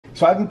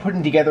So I've been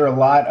putting together a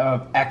lot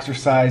of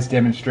exercise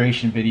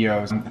demonstration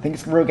videos. I think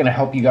it's really gonna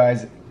help you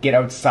guys get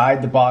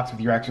outside the box with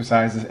your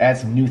exercises, add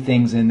some new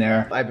things in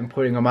there. I've been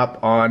putting them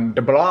up on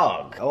the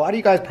blog. A lot of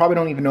you guys probably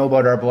don't even know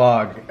about our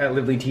blog at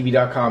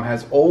LiveLeanTV.com.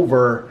 Has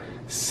over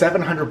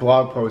 700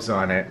 blog posts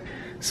on it.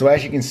 So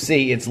as you can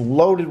see, it's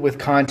loaded with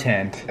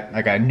content.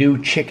 I got a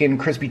new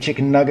crispy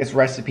chicken nuggets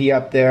recipe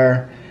up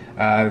there.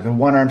 The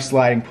one-arm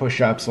sliding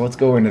push-up, so let's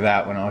go into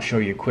that one. I'll show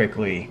you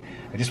quickly.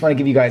 I just want to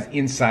give you guys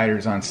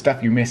insiders on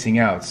stuff you're missing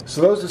out. So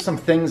those are some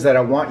things that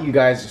I want you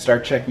guys to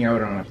start checking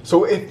out on.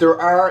 So if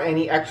there are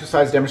any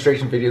exercise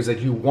demonstration videos that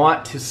you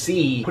want to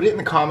see, put it in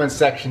the comments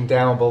section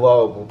down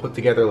below. We'll put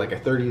together like a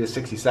 30 to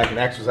 60 second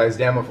exercise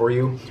demo for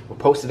you. We'll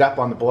post it up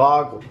on the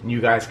blog, and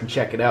you guys can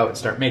check it out and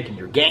start making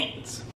your gains.